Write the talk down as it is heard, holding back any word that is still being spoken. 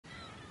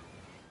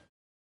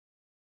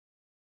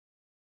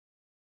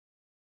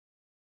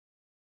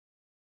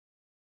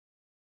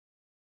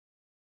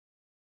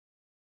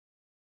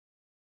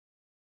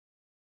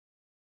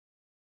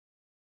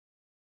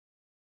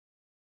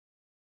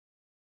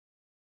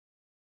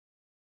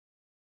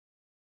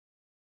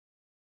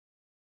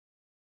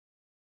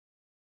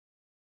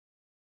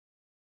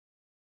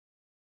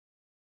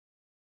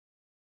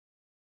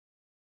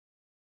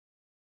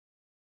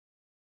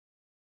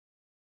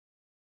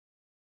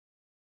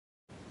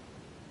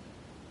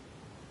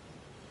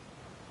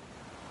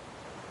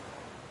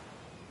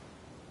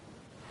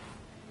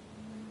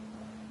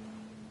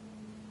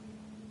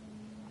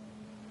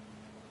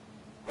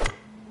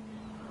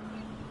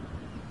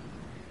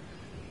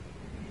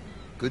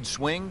Good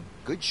swing,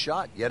 good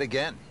shot yet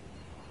again.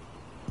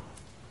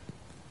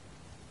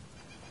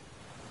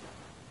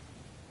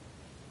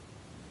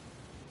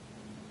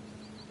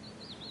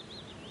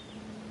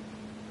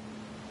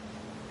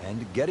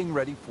 And getting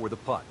ready for the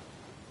putt.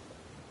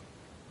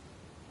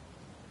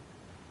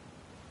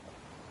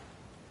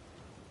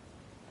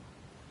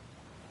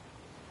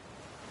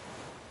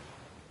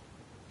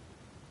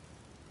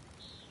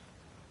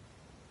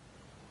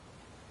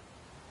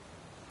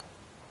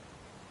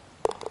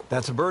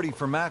 That's a birdie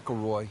for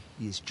McElroy.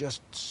 He is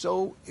just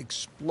so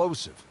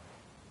explosive.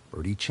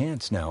 Birdie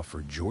chance now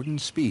for Jordan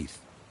Spieth.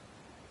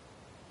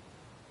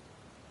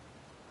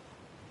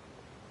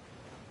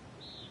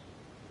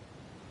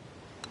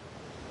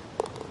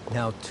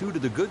 Now 2 to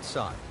the good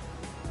side.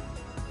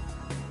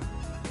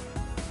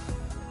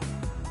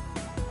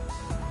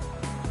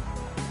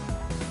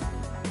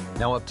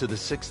 Now up to the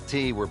 6th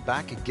tee. We're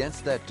back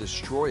against that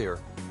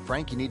destroyer.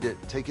 Frank, you need to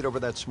take it over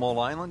that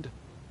small island?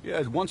 Yeah,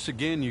 once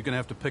again, you're going to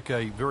have to pick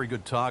a very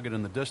good target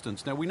in the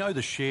distance. Now, we know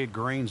the shared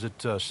greens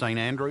at St.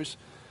 Andrews.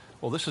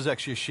 Well, this is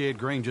actually a shared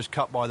green just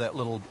cut by that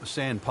little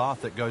sand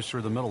path that goes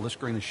through the middle. This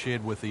green is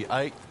shared with the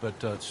 8th,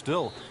 but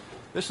still,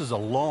 this is a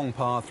long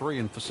par 3,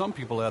 and for some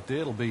people out there,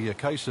 it'll be a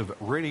case of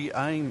ready,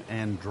 aim,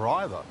 and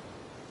driver.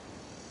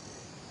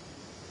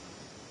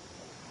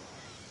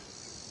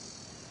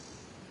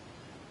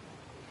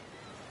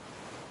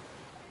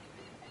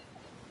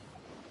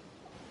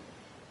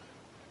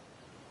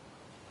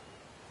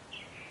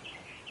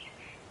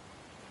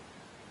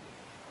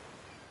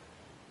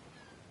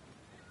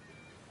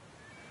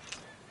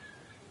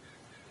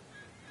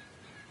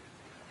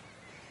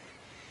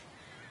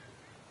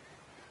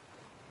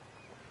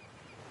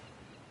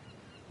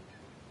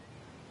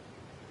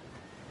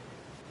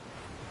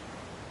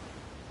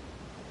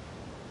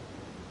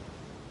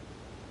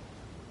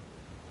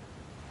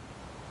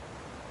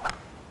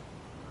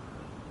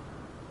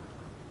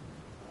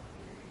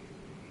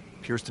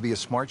 Appears to be a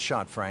smart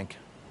shot, Frank.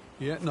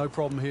 Yeah, no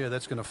problem here.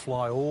 That's going to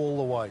fly all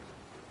the way.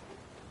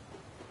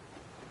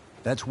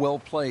 That's well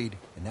played,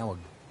 and now a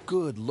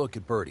good look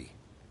at birdie.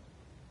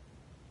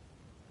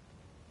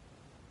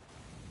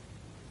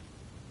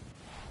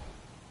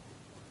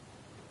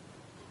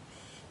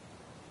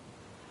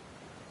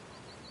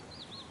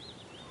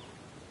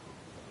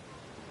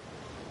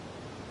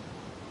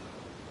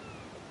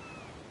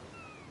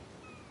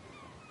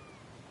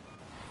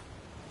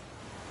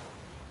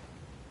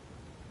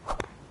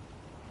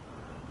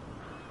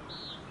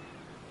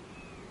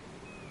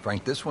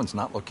 Frank, this one's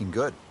not looking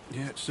good.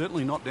 Yeah, it's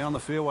certainly not down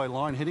the fairway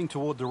line, heading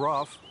toward the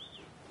rough.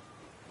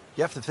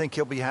 You have to think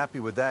he'll be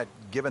happy with that,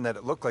 given that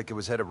it looked like it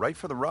was headed right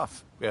for the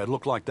rough. Yeah, it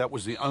looked like that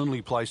was the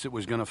only place it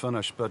was going to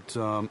finish, but,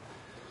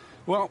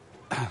 well,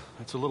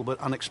 it's a little bit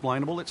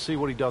unexplainable. Let's see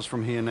what he does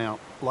from here now.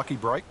 Lucky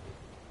break.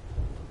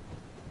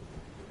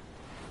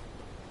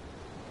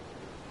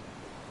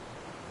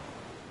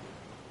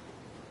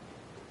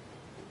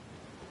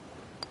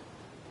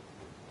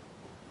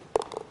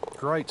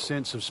 Great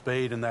sense of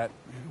speed in that.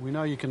 We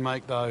know you can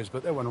make those,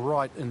 but that one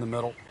right in the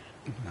middle.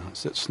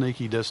 It's that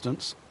sneaky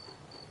distance.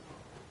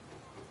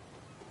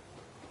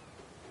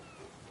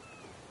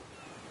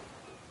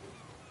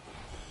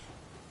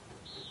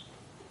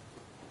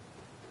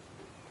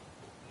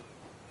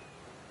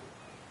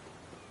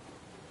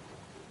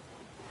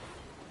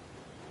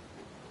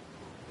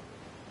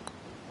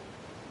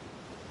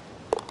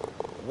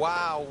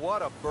 Wow,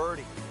 what a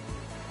birdie.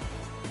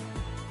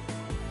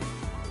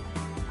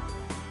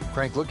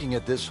 Frank, looking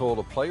at this hole,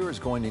 a player is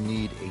going to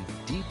need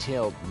a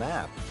detailed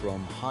map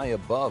from high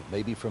above,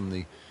 maybe from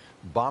the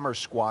bomber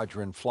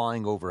squadron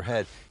flying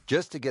overhead,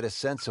 just to get a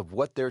sense of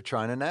what they're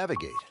trying to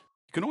navigate.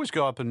 You can always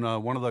go up in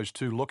one of those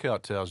 2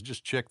 lookout towers,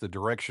 just check the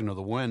direction of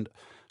the wind,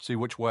 see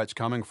which way it's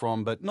coming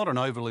from, but not an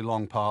overly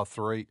long par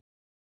 3.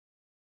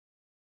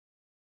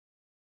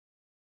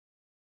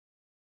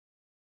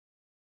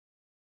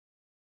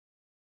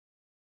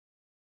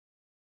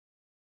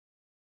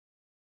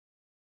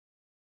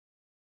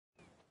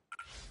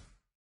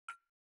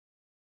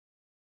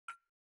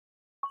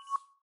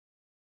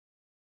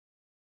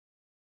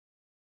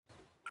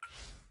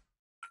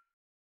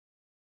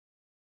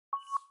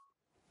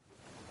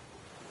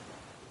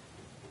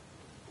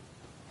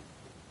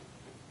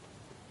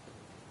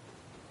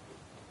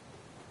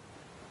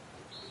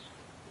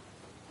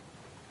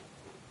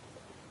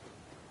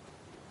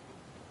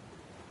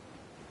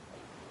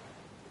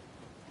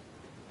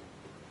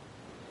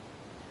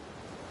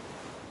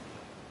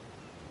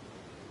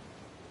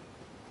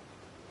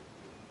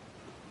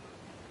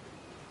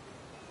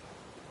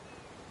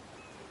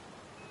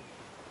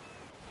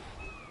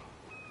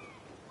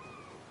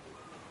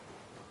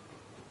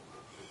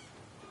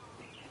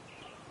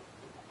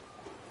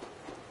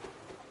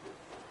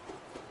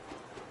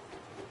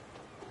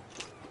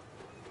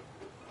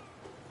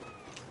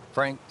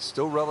 Frank,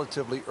 still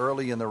relatively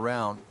early in the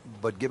round,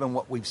 but given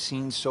what we've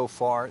seen so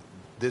far,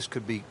 this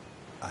could be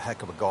a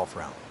heck of a golf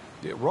round.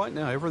 Yeah, right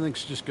now,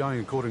 everything's just going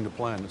according to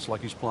plan. It's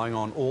like he's playing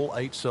on all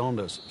 8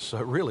 cylinders.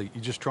 So really,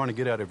 you're just trying to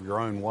get out of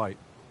your own way.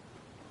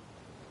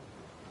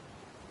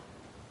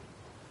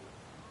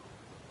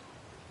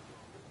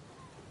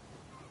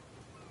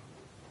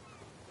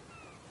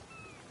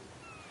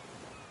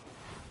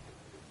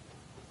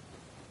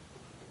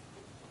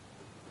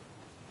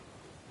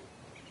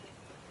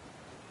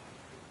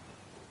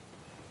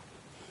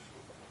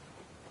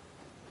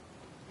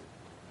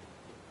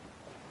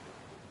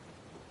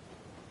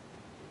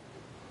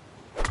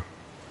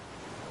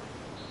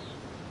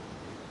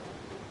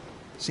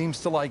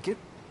 Seems to like it.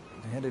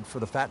 Headed for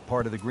the fat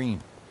part of the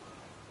green.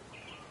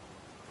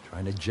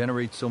 Trying to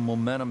generate some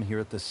momentum here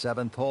at the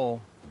 7th hole.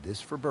 This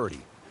for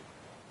birdie.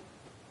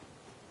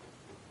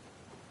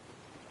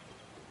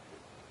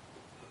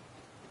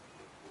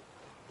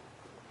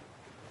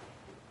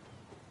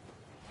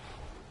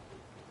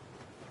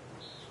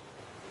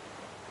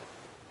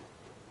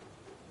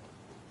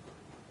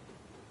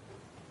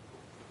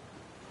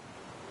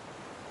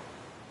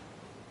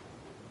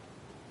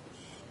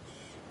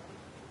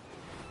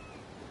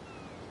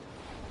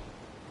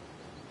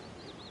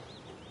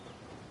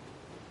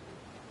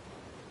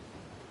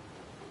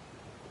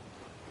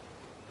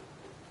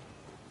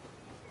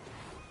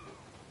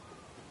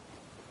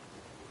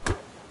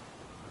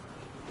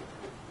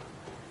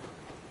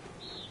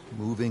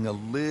 Moving a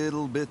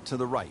little bit to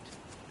the right.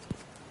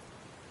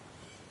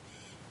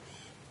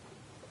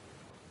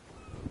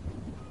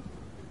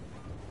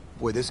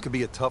 Boy, this could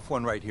be a tough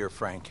one right here,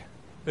 Frank.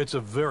 It's a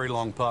very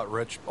long putt,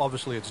 Rich.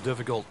 Obviously, it's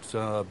difficult,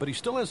 but he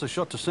still has a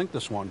shot to sink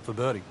this one for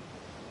birdie.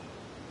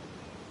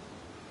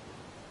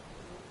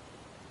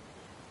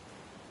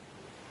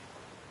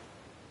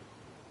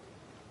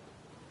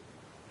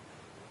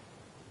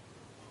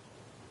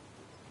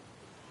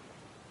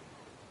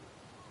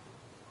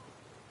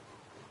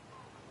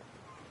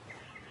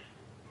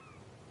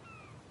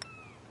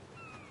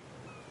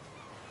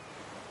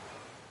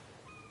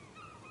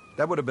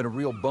 That would have been a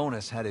real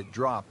bonus had it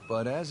dropped,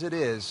 but as it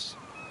is,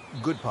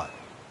 good putt.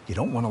 You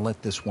don't want to let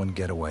this one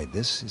get away.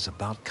 This is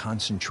about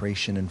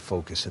concentration and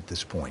focus at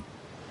this point.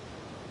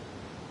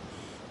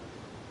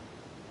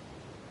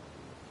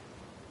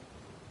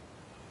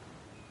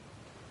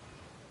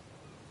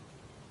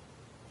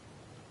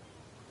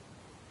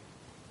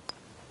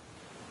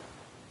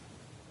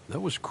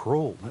 That was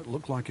cruel. That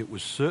looked like it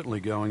was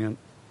certainly going in.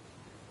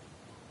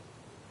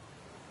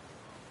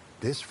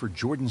 This for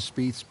Jordan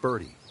Spieth's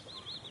birdie.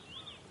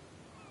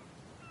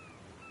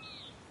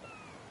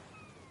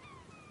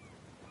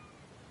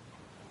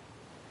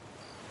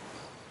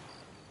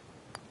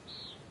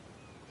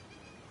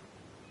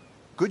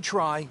 Good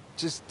try,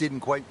 just didn't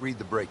quite read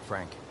the break,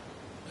 Frank.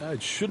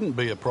 It shouldn't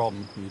be a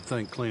problem, you'd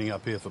think, cleaning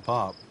up here for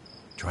par.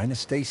 Trying to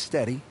stay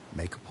steady,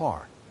 make a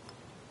par.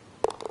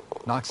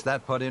 Knocks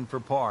that putt in for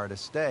par to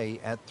stay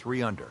at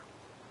 3 under.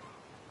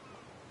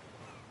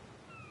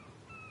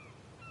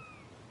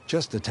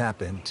 Just a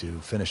tap in to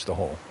finish the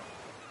hole.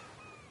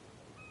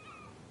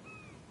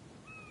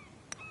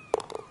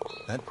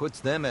 That puts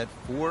them at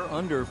 4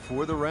 under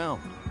for the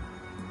round.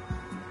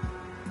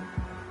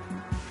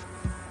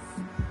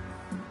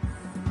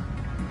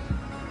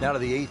 Now to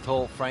the 8th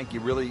hole, Frank, you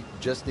really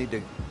just need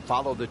to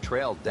follow the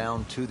trail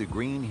down to the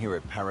green here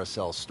at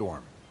Paracel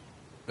Storm.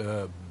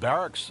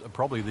 Barracks are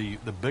probably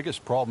the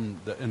biggest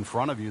problem in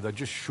front of you. They're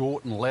just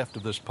short and left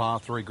of this par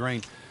 3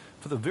 green.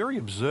 For the very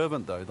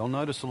observant, though, they'll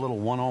notice a little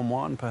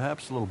one-on-one,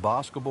 perhaps a little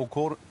basketball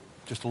court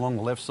just along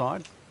the left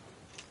side.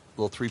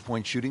 Little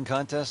three-point shooting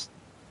contest,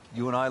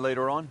 you and I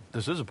later on?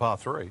 This is a par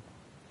 3.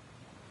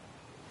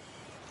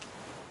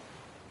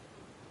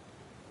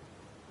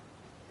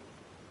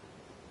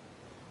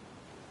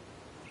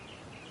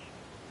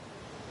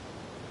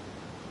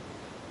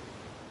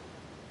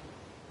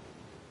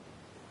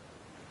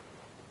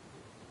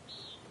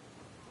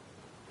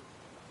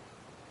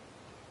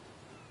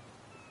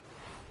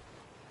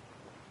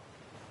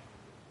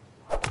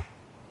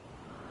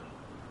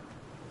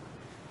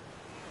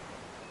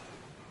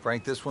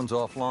 Frank, this one's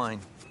offline.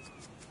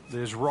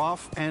 There's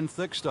rough and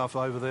thick stuff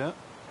over there.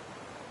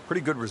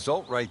 Pretty good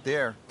result right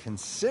there,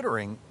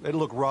 considering... It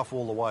looked rough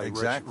all the way.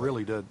 Exactly. Rich,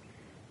 really did.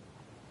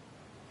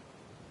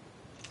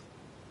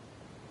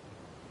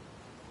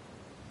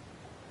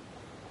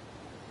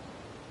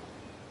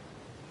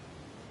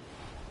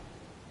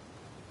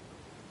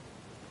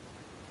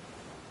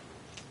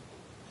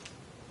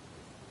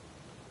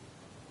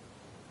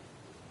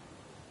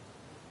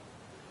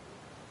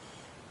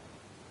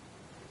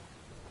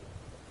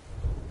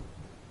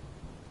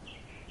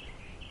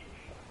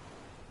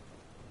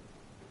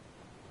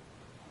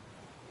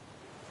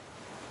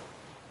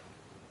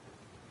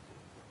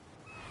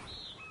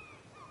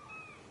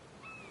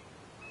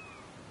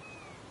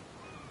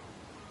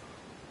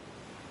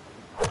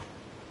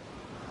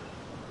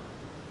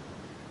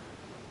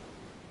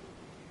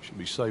 Should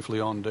be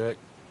safely on deck.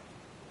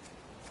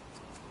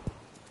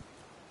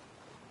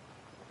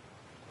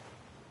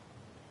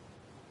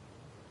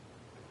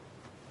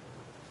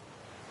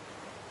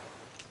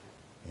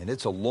 And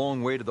it's a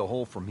long way to the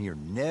hole from here.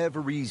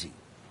 Never easy.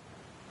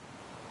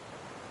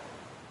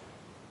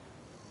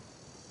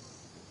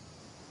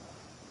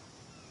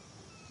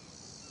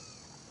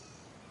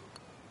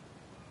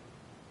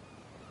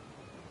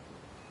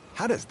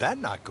 How does that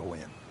not go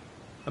in?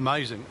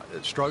 Amazing.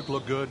 Stroke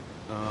looked good.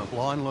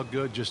 Line looked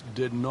good. Just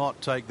did not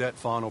take that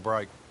final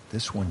break.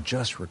 This one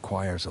just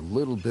requires a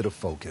little bit of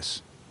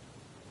focus.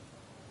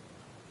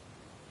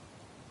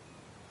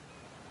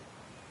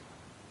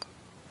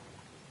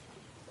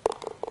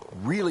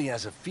 Really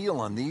has a feel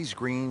on these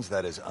greens.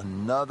 That is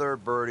another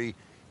birdie.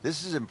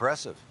 This is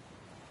impressive.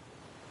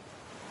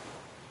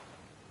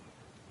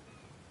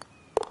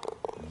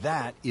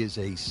 That is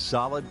a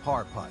solid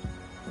par putt.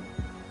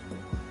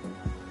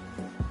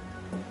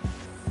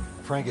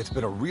 Frank, it's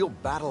been a real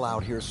battle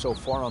out here so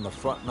far on the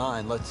front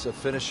nine. Let's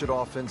finish it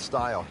off in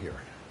style here.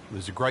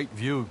 There's a great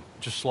view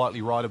just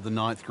slightly right of the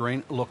 9th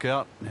green. Look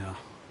out. Now,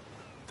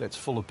 that's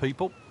full of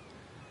people.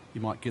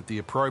 You might get the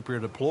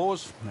appropriate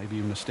applause, maybe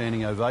even a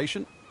standing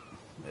ovation,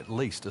 at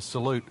least a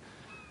salute.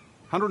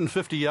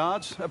 150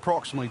 yards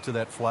approximately to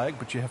that flag,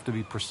 but you have to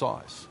be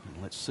precise.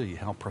 And let's see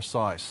how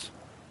precise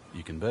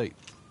you can be.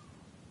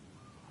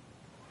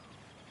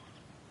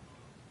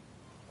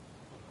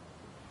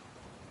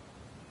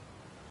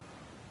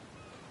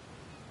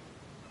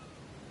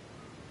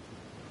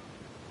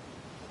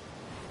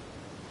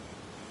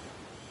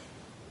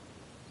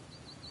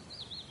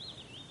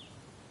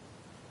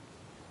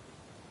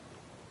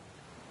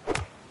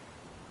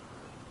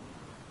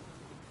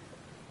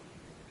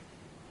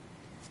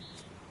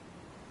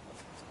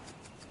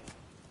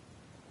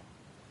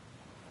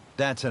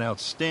 That's an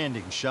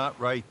outstanding shot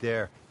right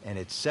there, and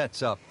it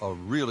sets up a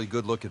really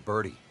good look at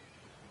birdie.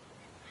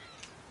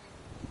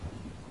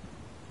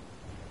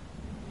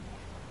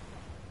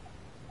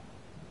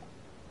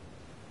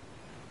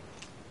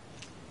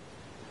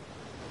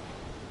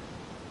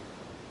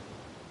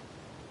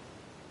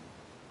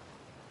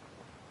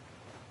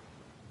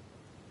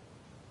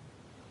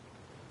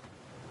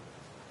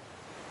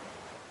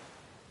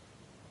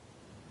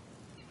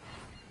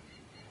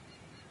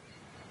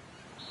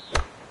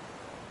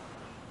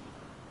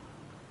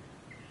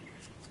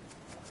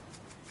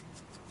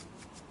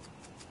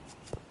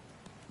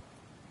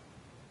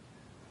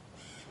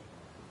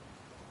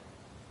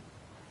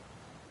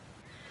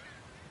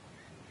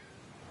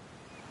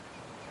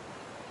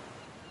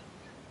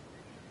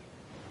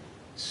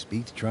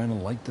 Spieth trying to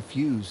light the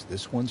fuse.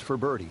 This one's for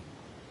birdie.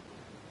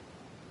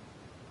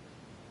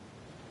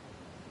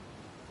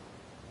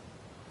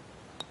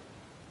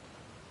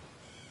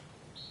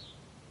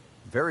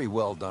 Very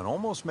well done.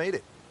 Almost made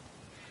it.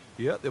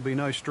 Yeah, there'll be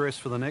no stress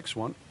for the next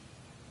one.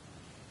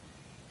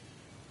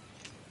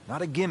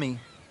 Not a gimme,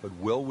 but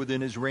well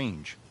within his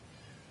range.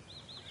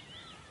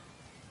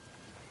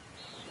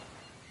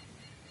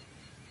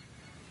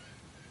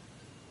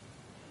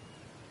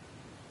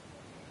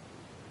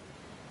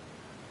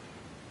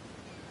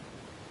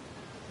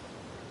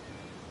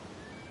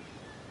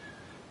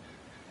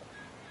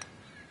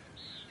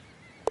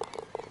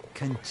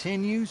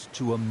 Continues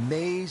to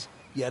amaze.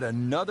 Yet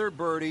another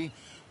birdie,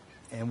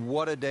 and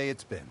what a day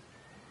it's been.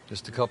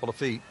 Just a couple of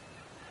feet.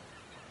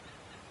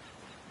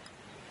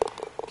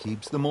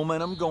 Keeps the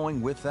momentum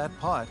going with that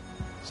putt.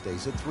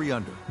 Stays at 3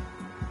 under.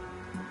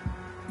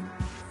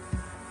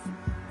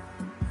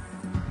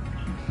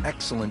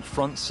 Excellent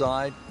front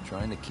side.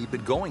 Trying to keep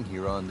it going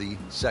here on the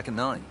second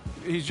 9.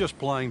 He's just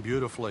playing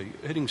beautifully,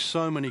 hitting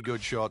so many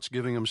good shots,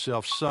 giving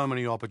himself so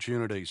many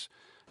opportunities.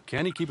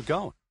 Can he keep it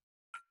going?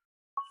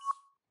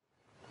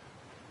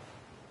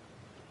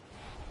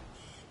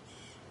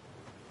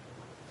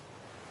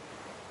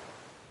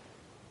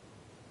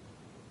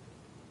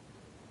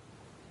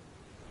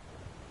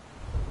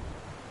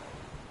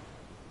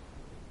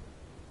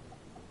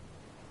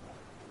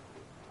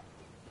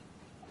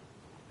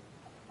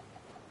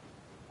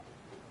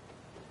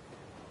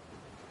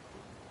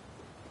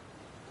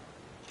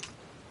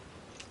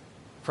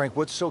 Frank,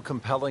 what's so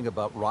compelling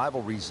about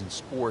rivalries in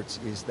sports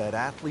is that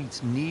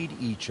athletes need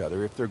each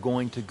other if they're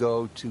going to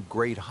go to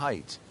great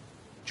heights.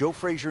 Joe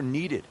Frazier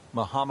needed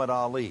Muhammad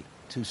Ali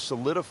to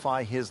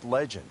solidify his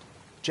legend.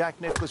 Jack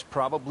Nicklaus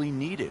probably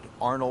needed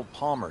Arnold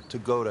Palmer to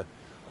go to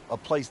a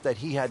place that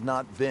he had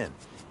not been.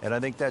 And I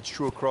think that's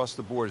true across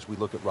the board as we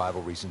look at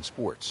rivalries in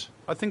sports.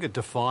 I think it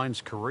defines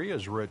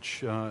careers,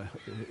 Rich.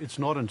 It's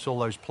not until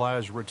those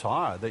players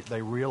retire that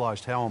they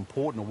realized how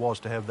important it was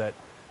to have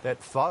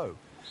that foe.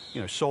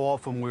 You know, so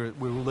often we're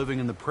living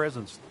in the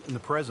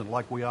present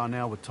like we are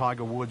now with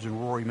Tiger Woods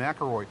and Rory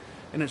McElroy.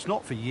 And it's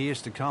not for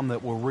years to come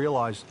that we'll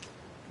realize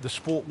the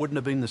sport wouldn't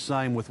have been the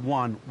same with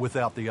one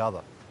without the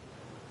other.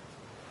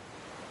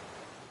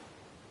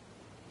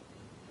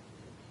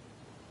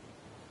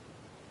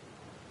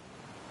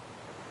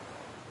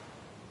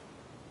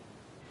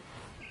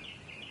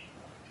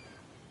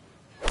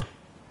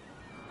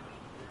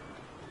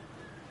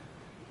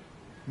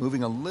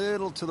 Moving a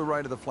little to the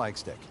right of the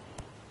flagstick.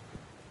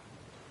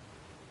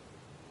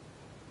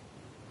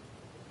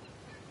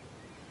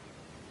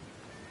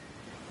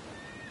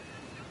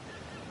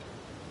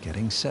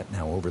 Getting set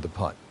now over the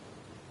putt.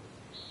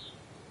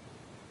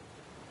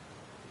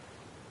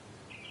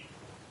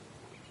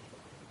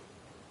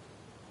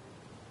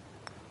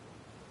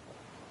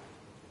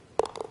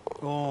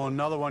 Oh,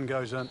 another one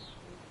goes in.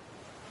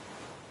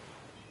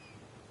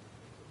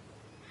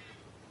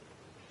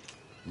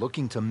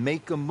 Looking to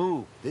make a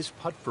move. This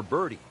putt for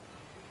birdie.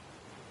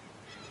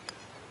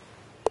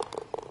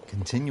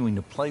 Continuing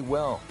to play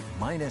well.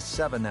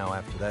 -7 now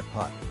after that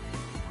putt.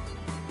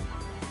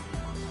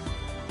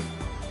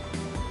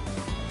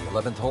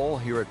 11th hole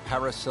here at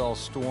Paracel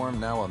Storm,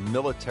 now a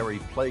military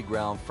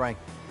playground. Frank,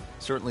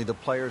 certainly the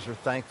players are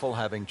thankful,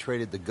 having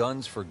traded the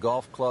guns for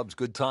golf clubs.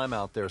 Good time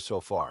out there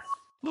so far.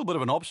 A little bit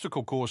of an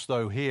obstacle course,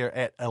 though, here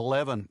at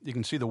 11. You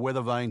can see the weather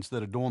vanes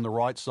that adorn the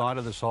right side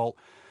of this hole.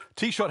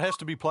 Tee shot has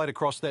to be played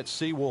across that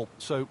seawall.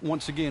 So,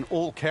 once again,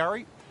 all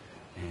carry.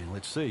 And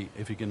let's see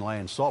if he can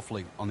land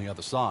softly on the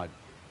other side.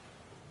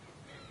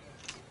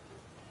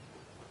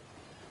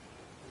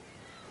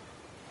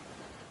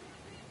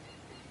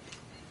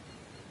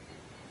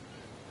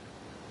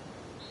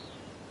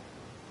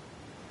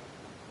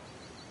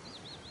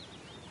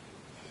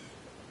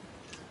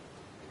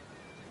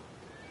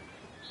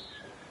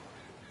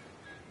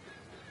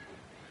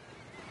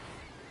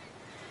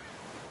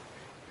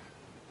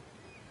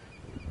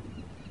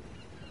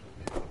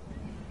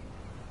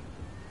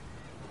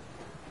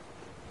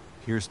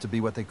 Appears to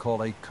be what they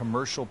call a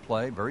commercial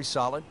play. Very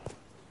solid.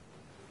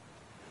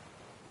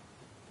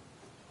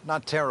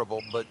 Not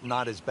terrible, but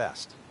not his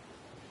best.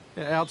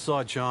 Yeah,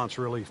 outside chance,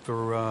 really,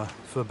 for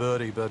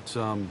birdie, but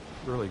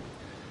really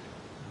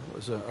it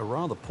was a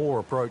rather poor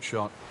approach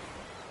shot.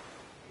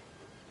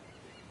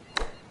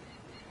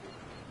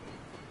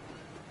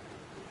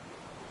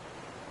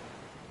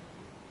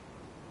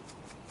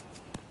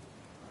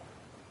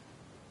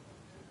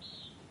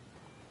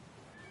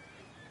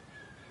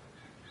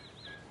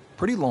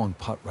 Pretty long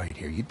putt right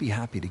here. You'd be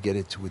happy to get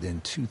it to within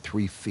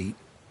 2-3 feet.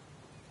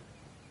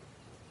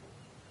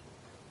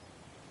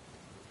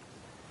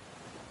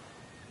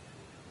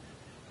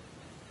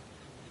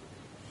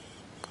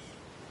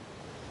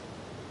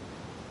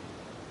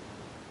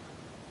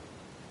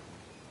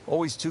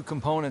 Always two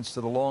components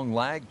to the long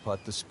lag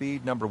putt, the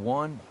speed, number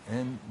one,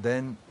 and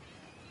then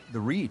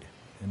the read.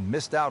 And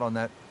missed out on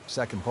that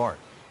second part.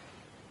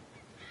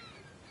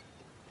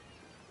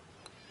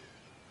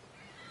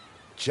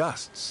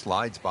 Just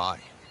slides by.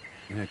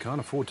 Yeah,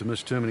 can't afford to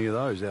miss too many of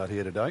those out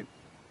here today.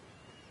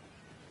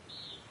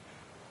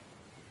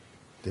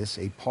 This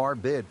a par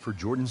bid for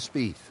Jordan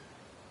Spieth.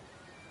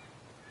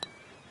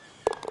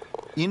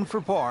 In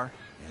for par,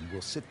 and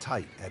will sit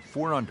tight at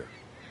 4 under.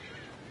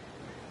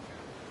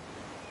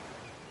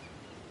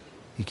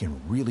 He can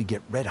really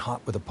get red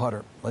hot with a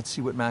putter. Let's see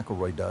what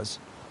McElroy does.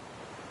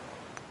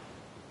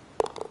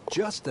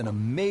 Just an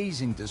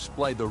amazing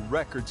display. The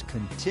records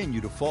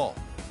continue to fall.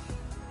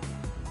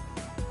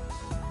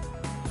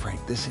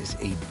 Frank, this is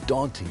a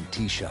daunting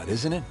tee shot,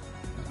 isn't it?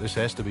 This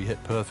has to be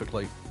hit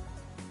perfectly.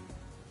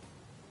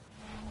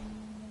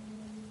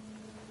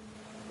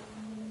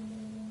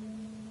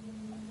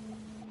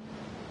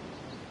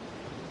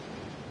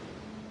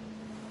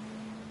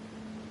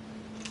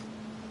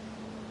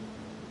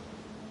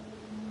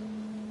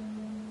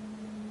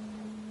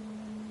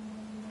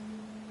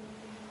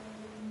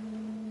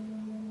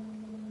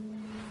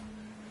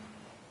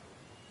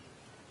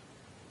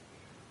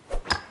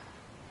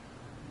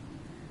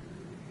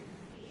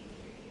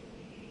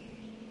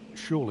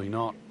 Surely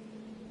not.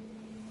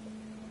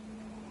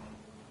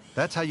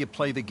 That's how you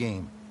play the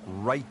game,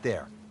 right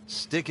there.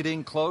 Stick it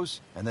in close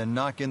and then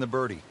knock in the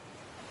birdie.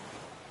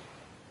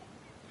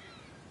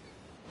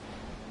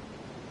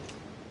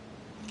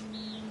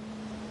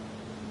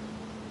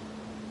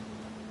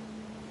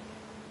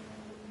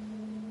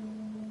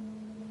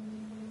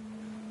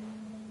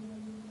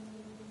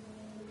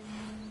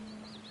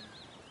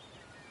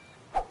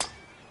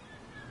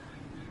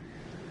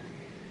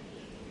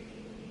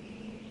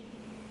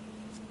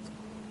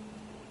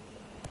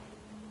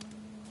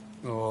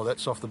 Oh,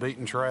 that's off the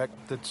beaten track.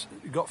 That's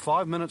got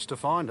 5 minutes to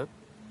find it.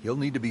 He'll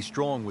need to be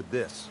strong with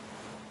this.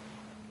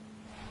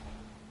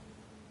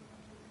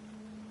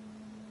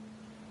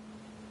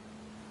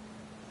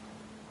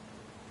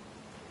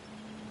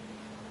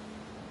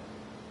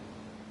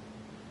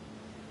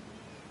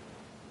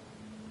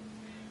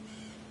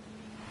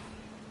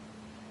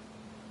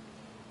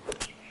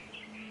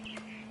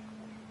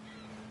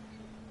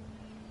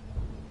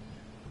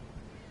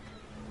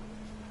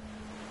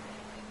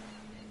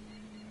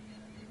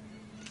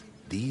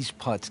 These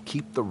putts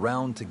keep the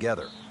round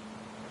together.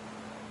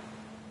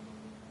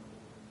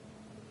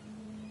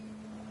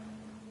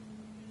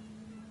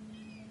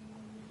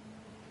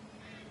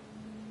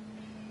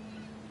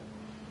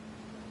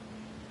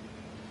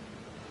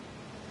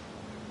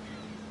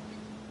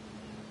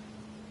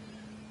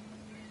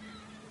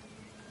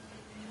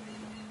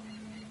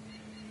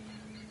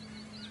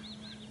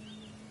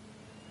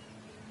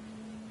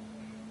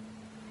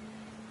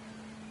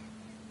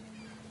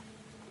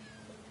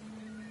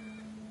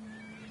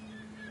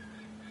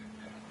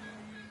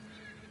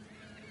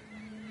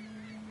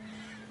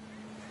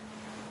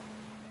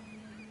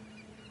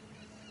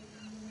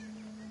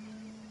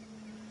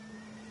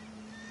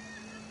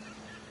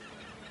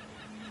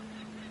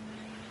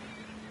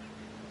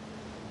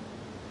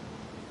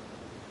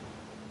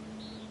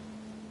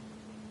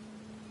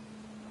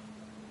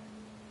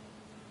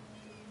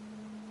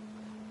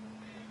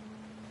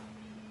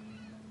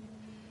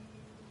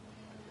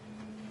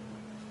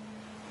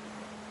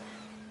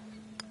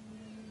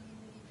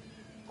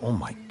 Oh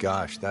my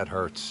gosh, that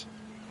hurts.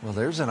 Well,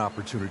 there's an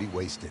opportunity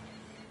wasted.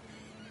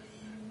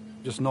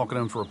 Just knocking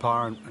in for a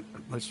par, and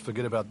let's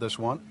forget about this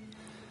one.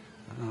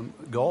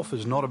 Golf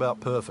is not about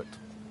perfect,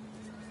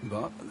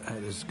 but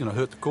it is going to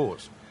hurt the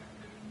cause.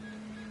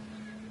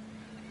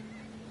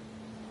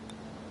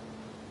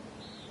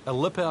 A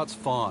lip out's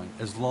fine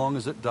as long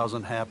as it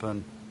doesn't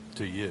happen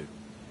to you.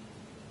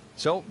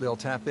 So they'll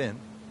tap in.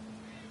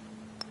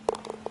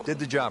 Did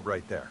the job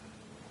right there.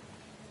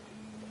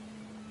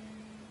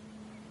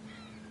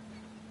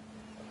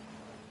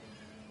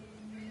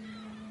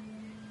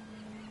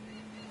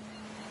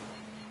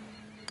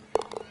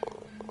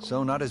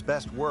 So not his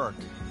best work.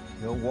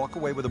 He'll walk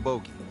away with a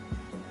bogey.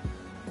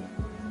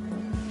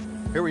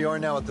 Here we are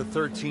now at the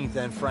 13th,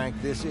 and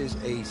Frank, this is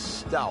a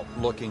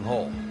stout-looking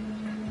hole.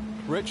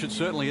 Rich, it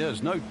certainly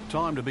is. No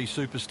time to be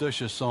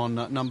superstitious on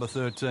number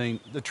 13.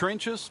 The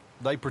trenches,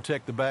 they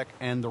protect the back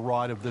and the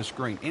right of this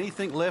green.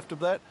 Anything left of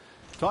that,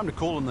 time to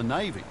call in the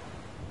Navy.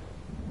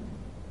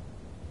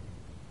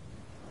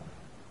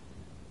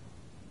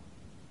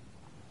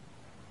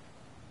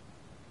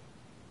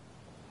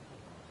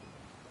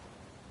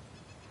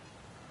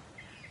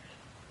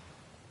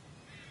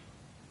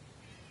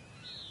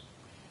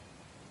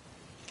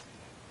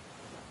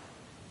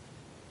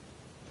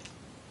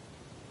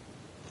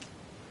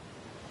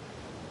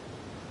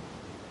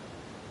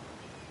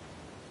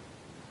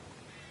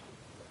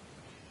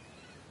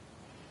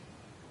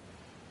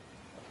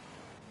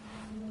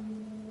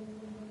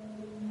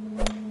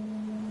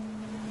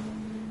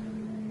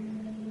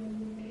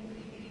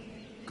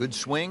 Good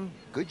swing,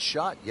 good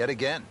shot yet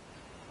again.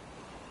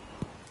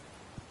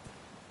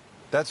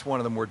 That's one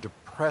of the more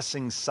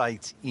depressing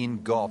sights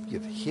in golf.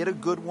 You've hit a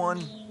good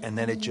one, and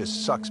then it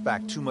just sucks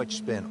back too much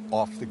spin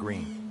off the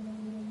green.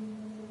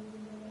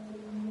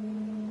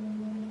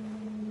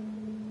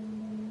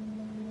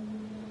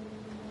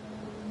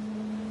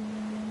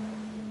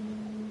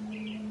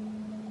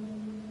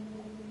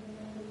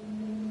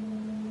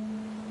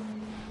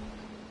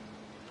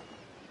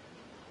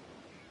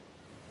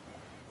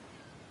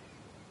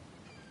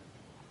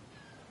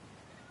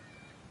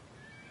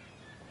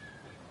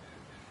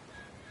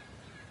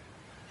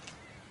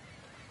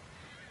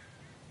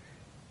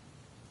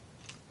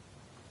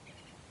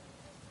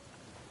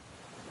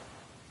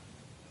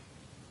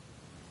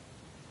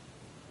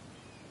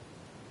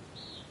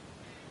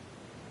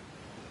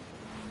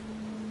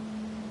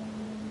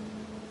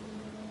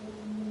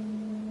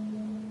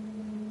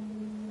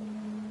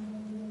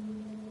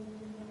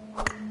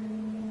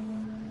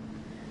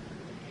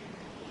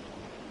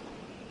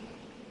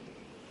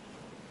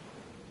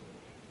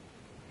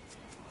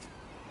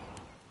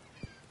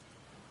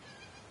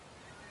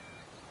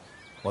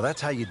 Well,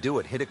 that's how you do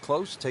it. Hit it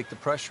close, take the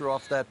pressure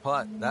off that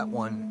putt. That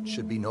one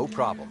should be no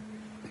problem.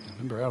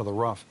 Remember, out of the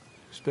rough.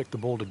 Expect the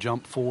ball to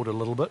jump forward a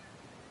little bit.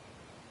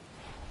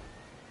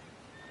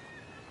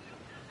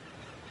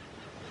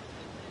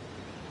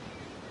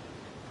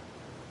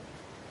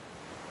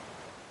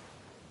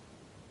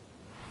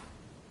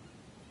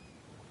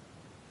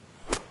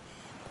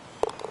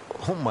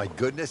 Oh, my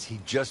goodness, he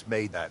just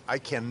made that. I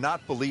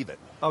cannot believe it.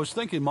 I was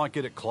thinking he might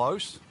get it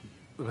close.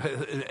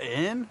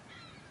 And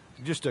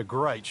just a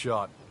great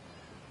shot.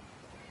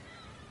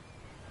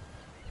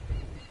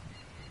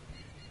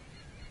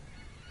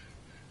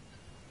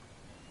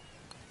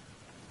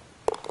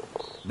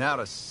 Now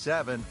to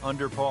 7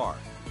 under par.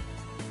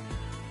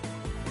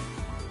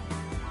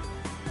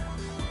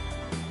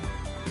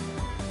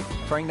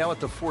 Frank, now at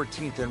the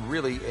 14th, and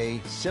really a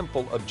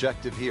simple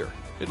objective here.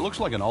 It looks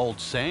like an old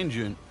sand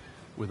dune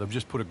where they've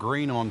just put a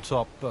green on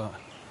top.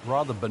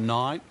 Rather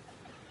benign.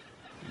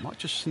 It might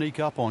just sneak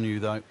up on you,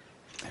 though.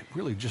 It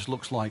really just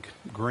looks like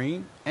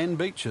green and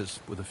beaches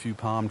with a few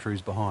palm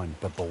trees behind,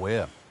 but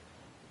beware.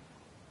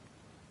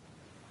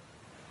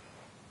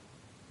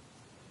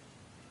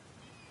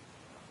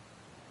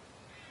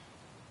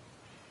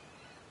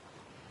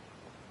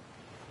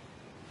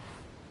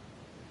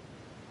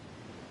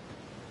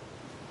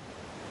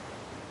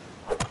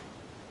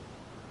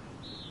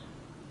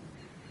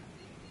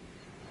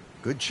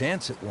 Good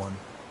chance at one.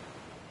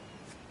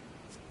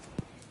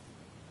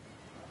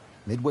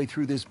 Midway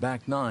through this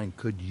back 9,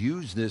 could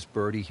use this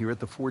birdie here at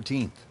the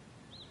 14th.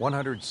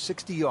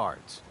 160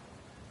 yards.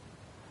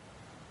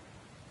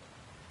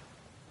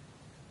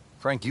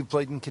 Frank, you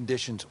played in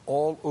conditions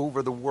all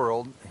over the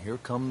world. Here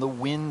come the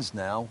winds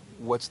now.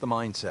 What's the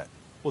mindset?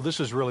 Well, this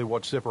is really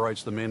what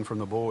separates the men from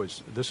the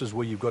boys. This is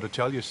where you've got to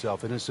tell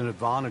yourself, and it's an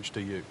advantage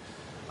to you.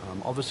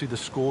 Obviously, the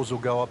scores will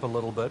go up a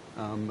little bit,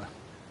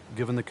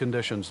 given the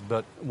conditions.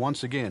 But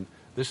once again,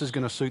 this is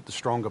going to suit the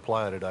stronger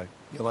player today.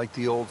 You like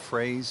the old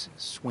phrase,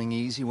 swing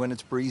easy when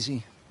it's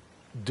breezy?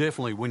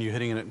 Definitely when you're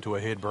hitting it into a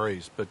head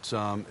breeze. But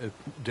if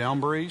down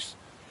breeze,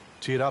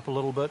 tee it up a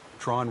little bit,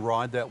 try and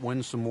ride that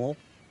wind some more.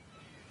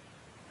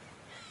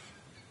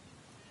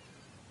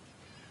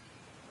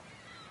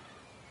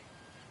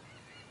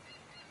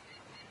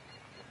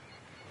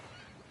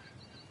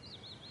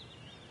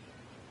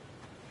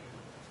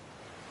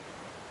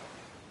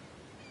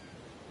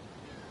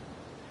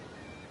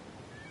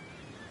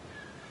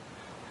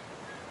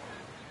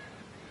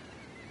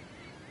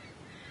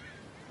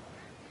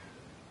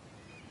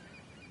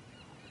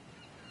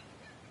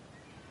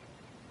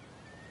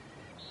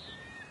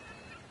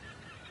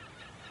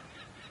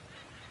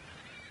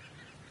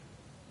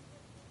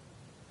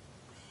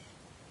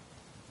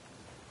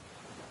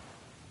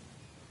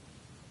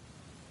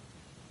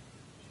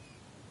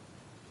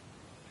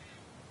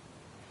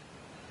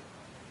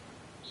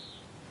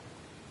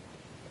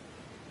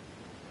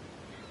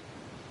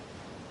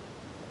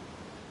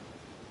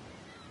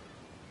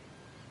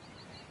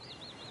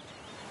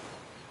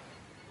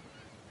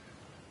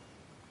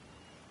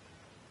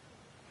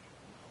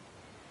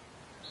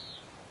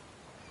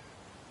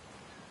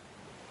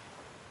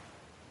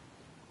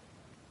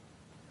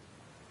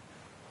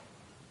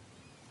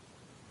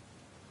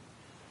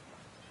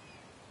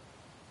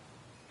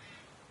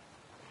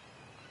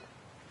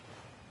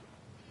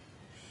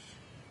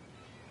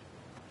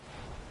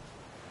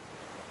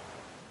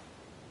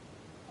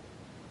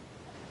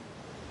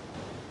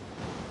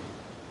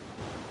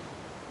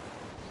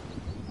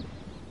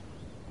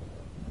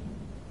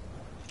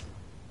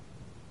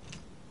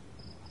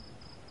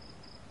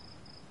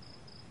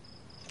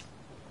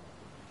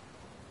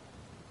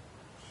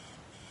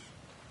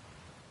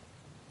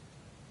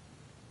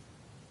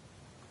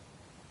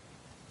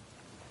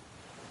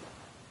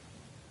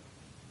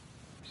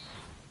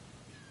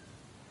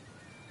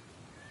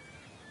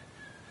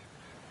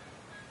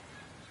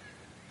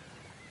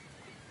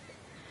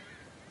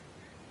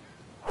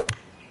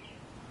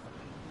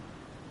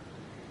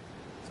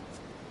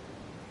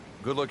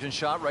 Good looking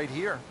shot right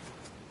here.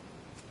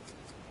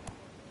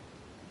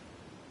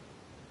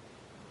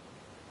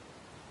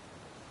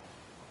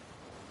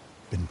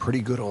 Been pretty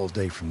good all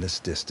day from this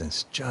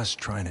distance, just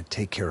trying to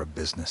take care of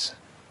business.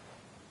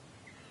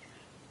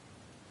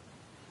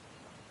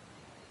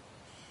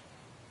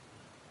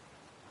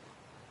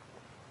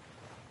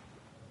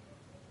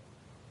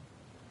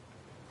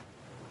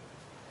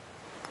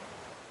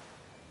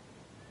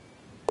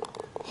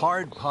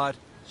 Hard putt,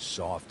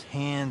 soft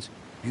hands,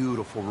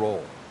 beautiful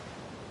roll.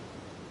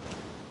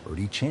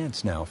 Birdie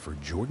chance now for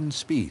Jordan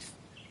Spieth.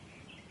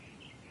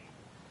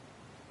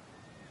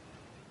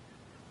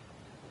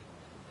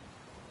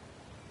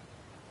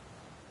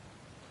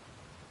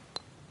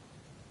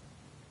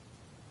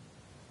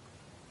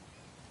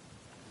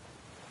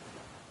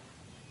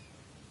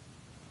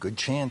 Good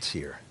chance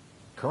here.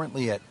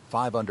 Currently at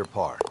 5 under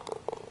par.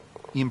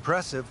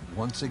 Impressive.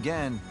 Once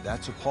again,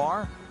 that's a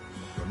par.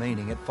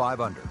 Remaining at 5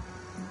 under.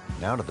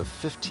 Now to the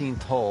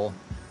 15th hole.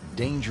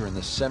 Danger in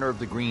the center of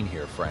the green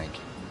here, Frank.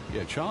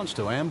 Yeah, chance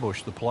to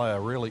ambush the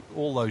player, really.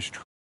 All those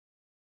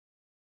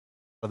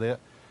are there.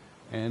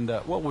 And,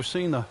 well, we've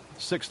seen the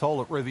 6th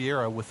hole at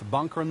Riviera with the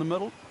bunker in the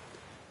middle.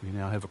 We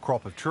now have a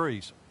crop of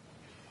trees.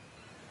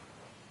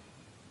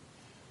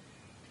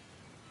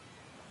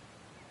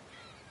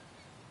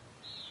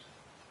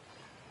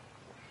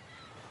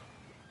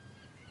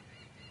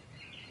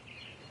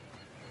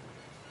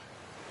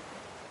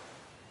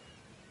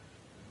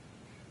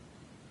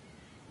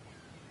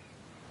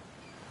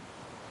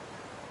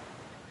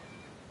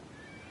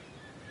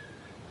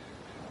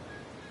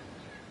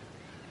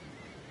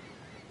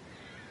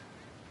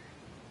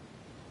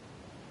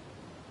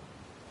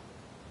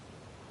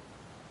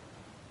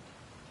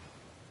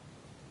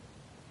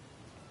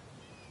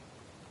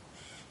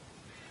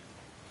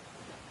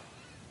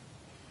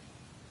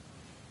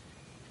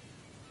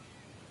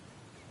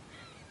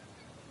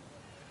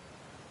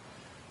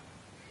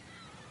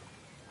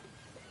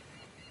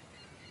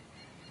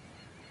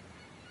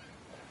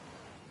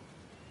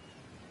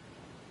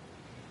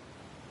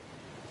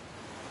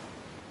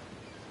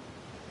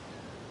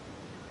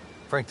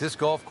 Frank, this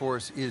golf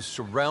course is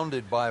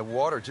surrounded by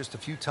water, just a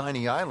few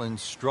tiny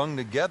islands strung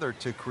together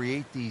to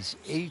create these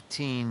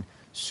 18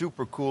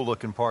 super cool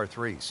looking par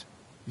threes.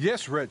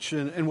 Yes, Rich,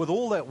 and with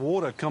all that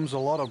water comes a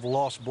lot of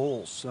lost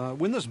balls.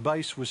 When this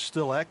base was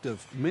still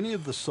active, many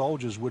of the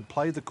soldiers would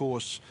play the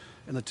course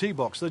in the tee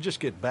box. They'd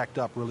just get backed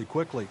up really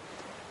quickly.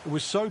 It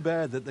was so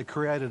bad that they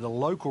created a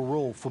local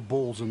rule for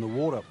balls in the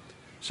water.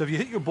 So if you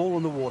hit your ball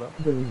in the water,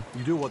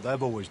 you do what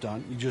they've always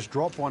done. You just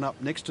drop one up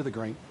next to the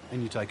green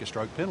and you take a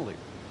stroke penalty.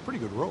 Pretty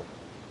good rule.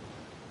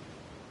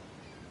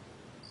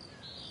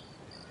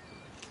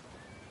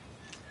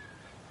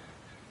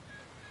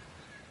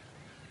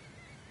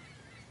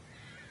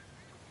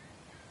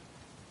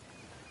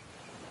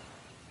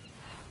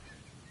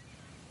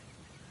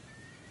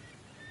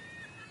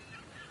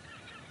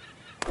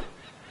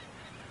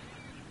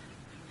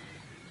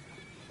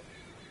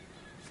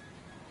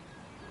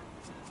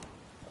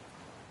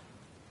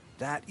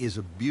 That is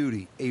a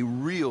beauty, a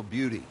real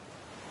beauty.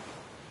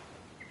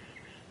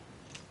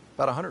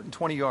 About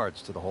 120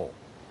 yards to the hole.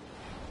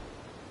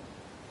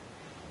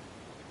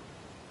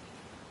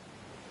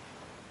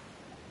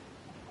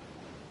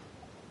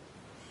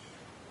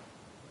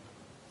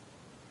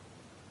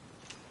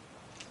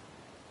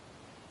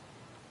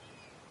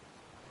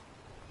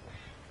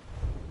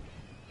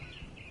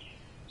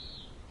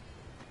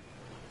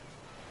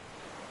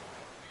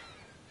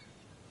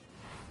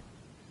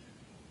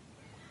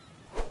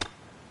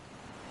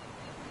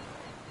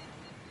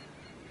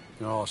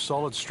 Oh,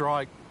 solid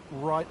strike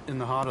right in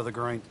the heart of the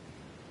green.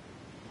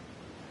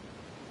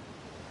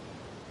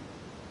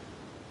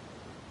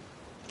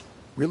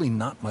 Really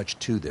not much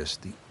to this.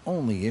 The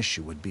only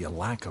issue would be a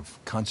lack of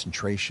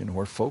concentration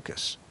or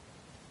focus.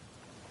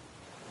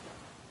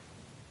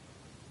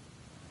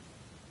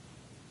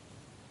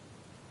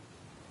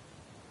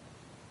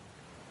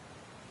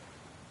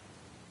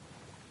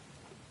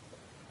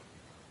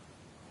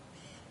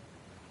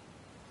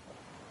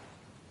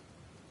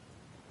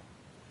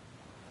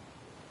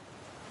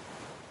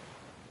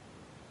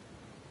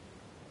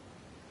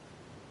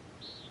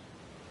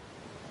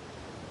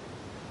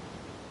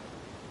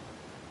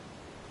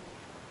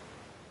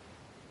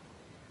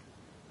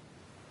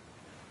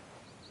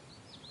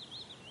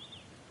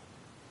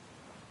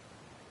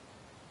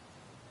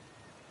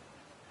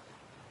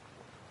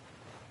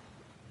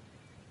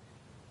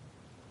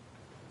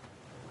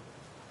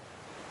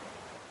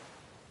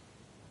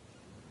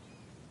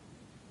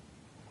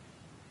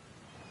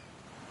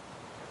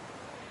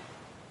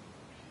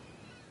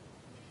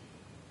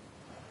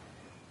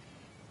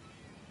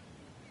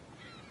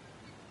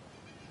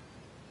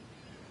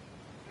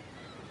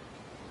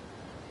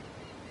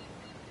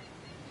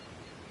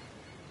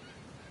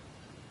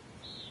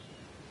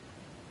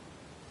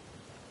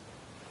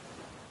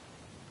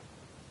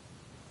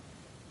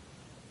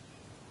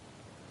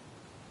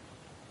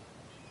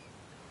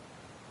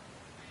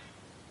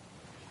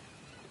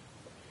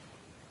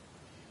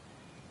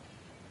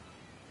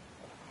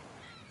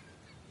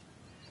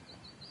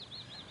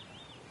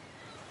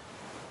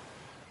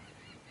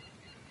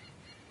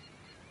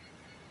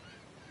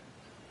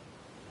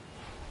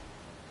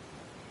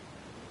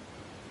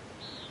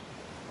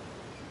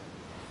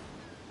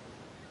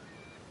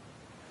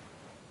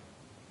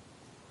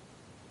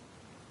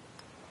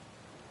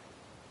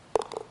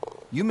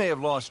 You may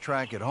have lost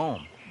track at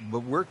home,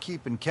 but we're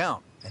keeping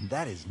count, and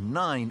that is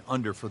 9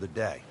 under for the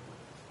day.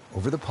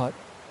 Over the putt,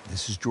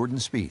 this is Jordan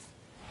Spieth.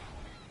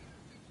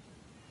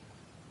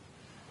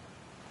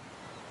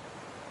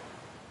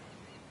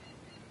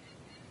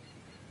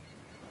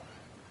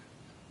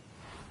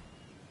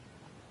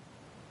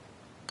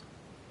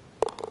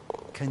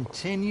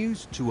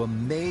 Continues to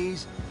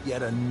amaze,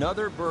 yet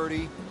another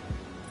birdie,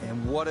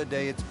 and what a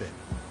day it's been.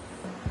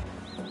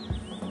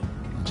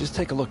 Just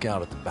take a look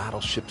out at the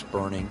battleships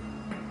burning,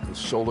 the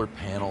solar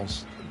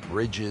panels, the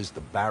bridges,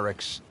 the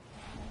barracks.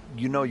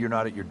 You know you're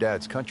not at your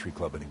dad's country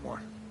club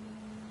anymore.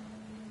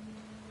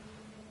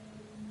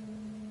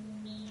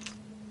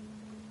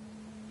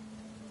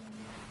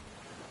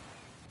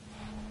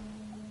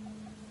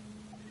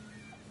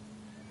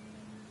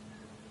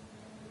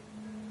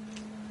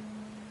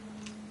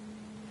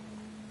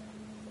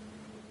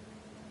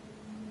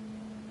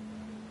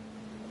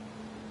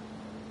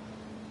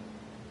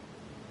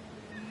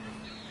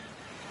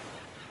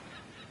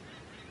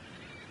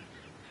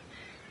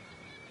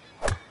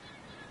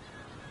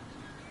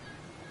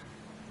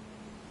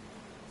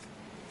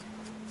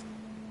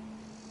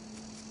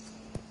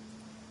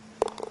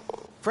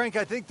 Frank,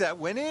 I think that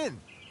went in.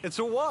 It's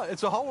a what?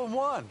 It's a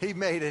hole-in-one. He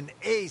made an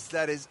ace.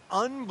 That is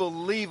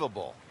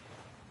unbelievable.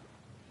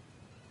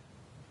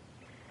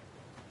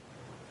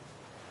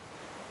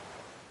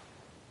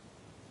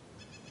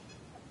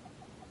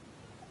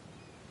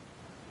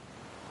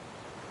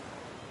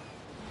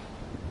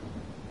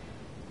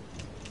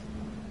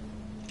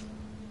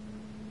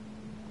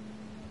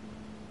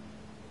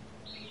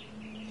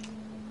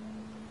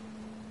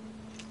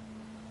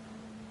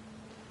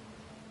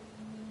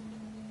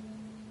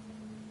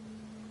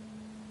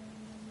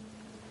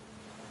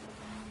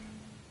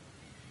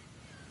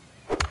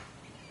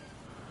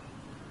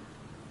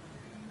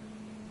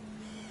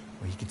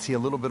 You can see a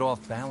little bit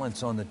off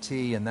balance on the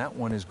tee, and that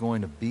one is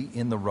going to be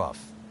in the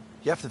rough.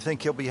 You have to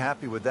think he'll be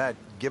happy with that,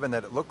 given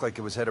that it looked like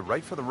it was headed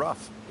right for the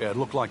rough. Yeah, it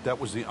looked like that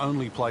was the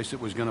only place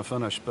it was going to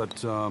finish,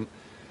 but,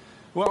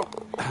 well,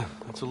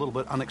 it's a little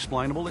bit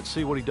unexplainable. Let's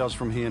see what he does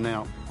from here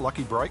now.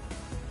 Lucky break.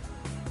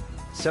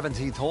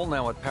 17th hole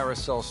now at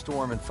Parasol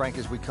Storm, and Frank,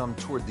 as we come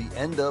toward the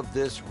end of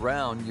this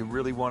round, you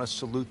really want to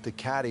salute the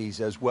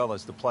caddies as well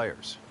as the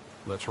players.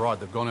 That's right.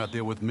 They've gone out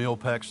there with meal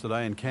packs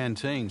today and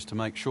canteens to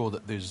make sure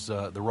that there's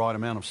the right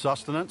amount of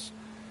sustenance.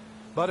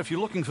 But if you're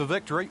looking for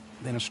victory,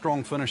 then a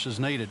strong finish is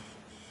needed.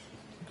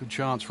 Good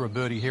chance for a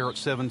birdie here at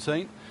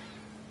 17.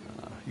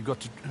 You've got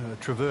to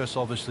traverse,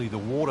 obviously, the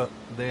water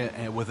there,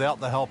 and without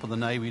the help of the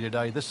Navy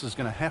today, this is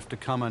going to have to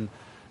come in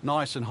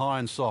nice and high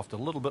and soft, a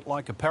little bit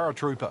like a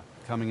paratrooper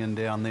coming in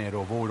down there to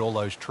avoid all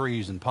those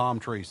trees and palm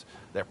trees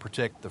that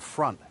protect the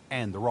front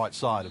and the right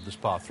side of this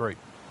par 3.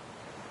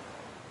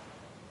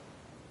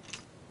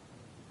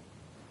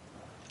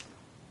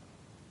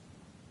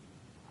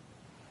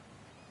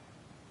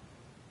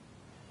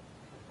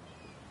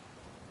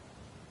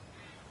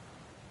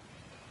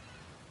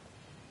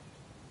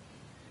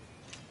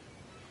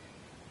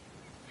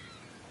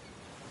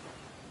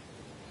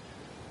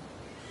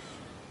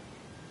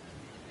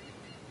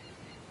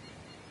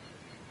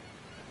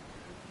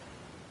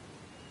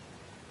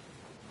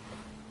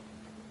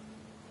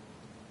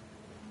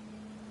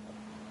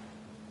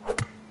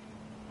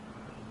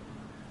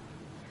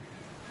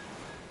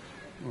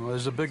 Well,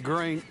 there's a big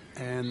green,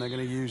 and they're going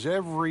to use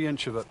every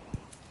inch of it.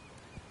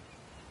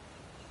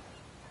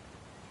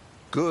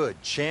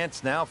 Good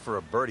chance now for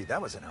a birdie.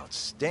 That was an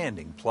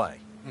outstanding play.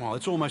 Well,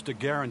 it's almost a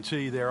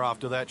guarantee there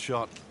after that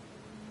shot.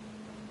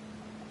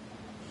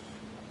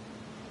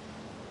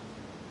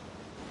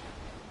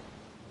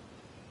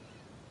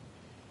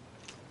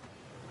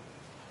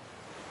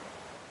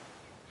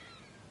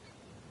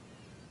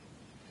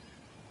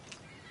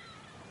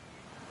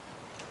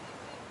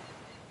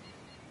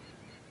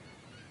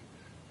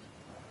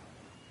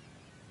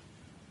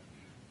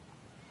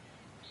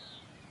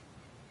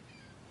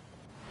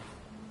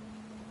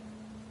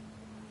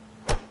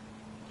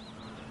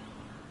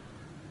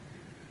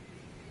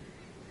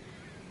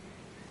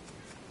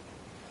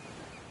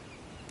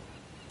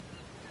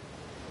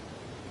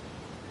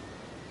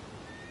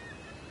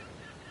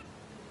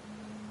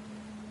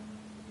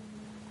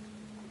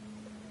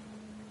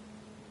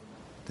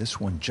 This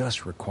one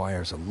just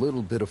requires a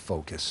little bit of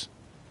focus.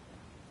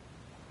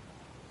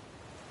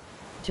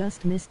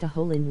 Just missed a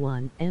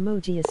hole-in-one.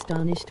 Emoji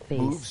astonished face.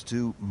 Moves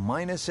to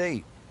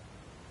 -8.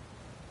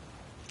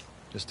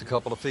 Just a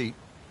couple of feet.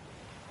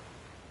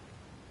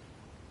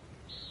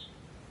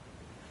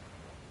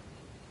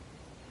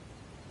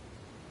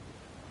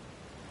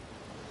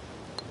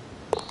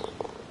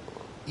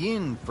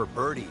 In for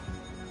birdie.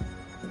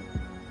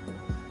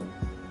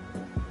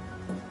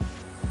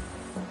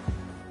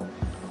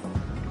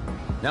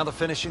 Now the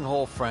finishing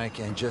hole, Frank,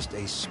 and just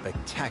a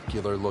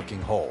spectacular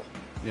looking hole.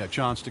 Yeah,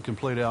 chance to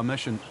complete our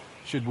mission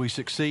should we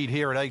succeed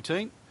here at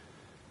 18.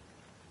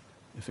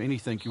 If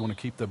anything, you want to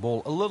keep the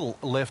ball a little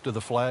left of the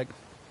flag.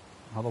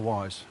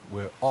 Otherwise,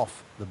 we're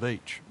off the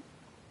beach.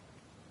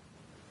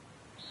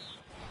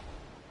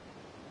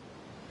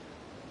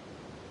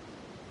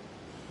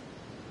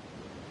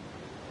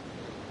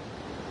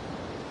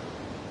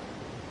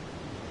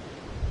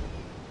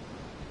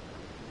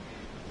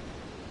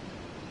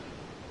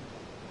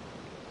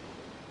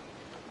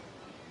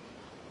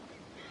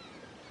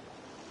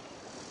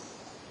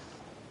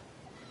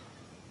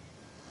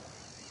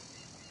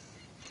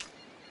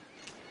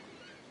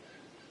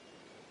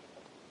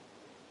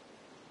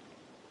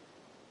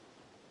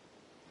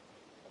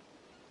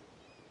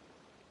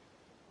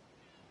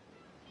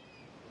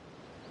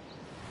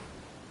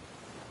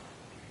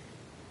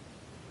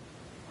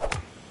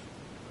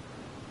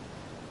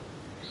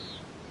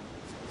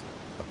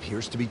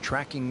 Appears to be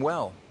tracking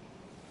well.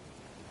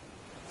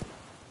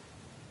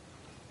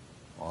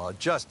 Oh,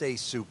 just a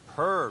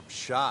superb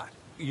shot.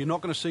 You're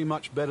not going to see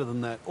much better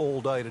than that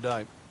all day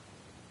today.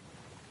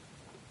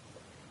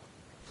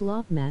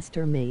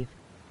 Flopmaster Mave.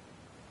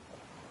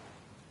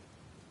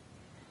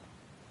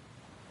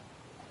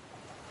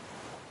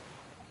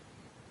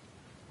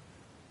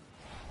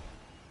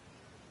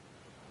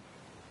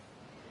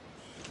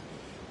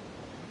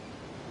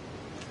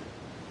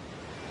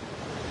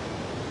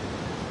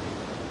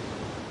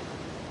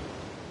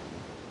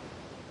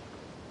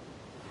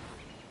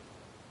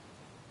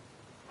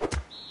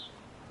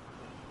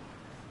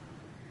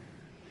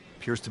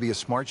 Appears to be a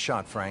smart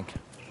shot, Frank.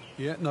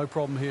 Yeah, no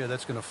problem here.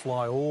 That's going to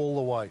fly all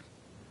the way.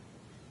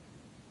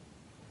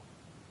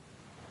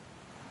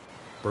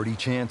 Birdie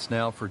chance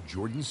now for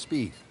Jordan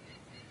Spieth.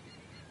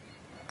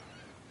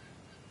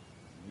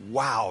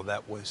 Wow,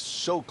 that was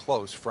so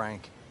close,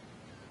 Frank.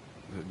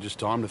 Just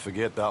time to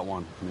forget that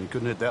one. I mean, he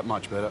couldn't hit that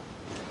much better.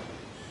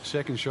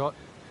 Second shot.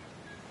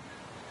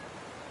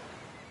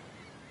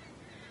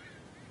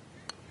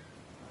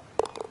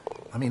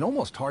 I mean,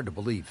 almost hard to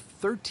believe.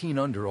 13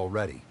 under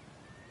already.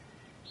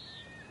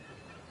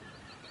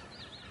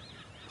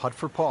 Putt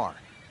for par.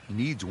 He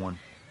needs one.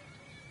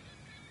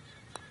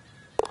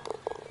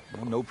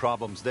 Well, no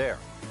problems there.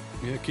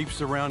 Yeah, keeps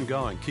the round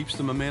going. Keeps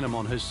the momentum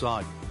on his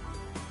side.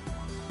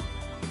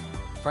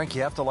 Frank,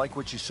 you have to like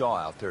what you saw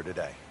out there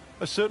today.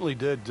 I certainly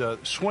did.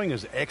 Swing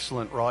is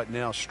excellent right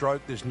now.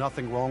 Stroke, there's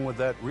nothing wrong with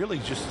that. Really,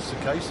 just it's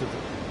a case of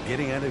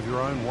getting out of your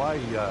own way.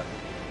 I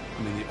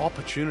mean, the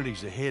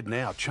opportunities ahead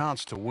now,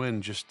 chance to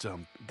win, just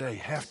they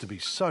have to be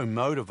so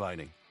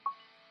motivating.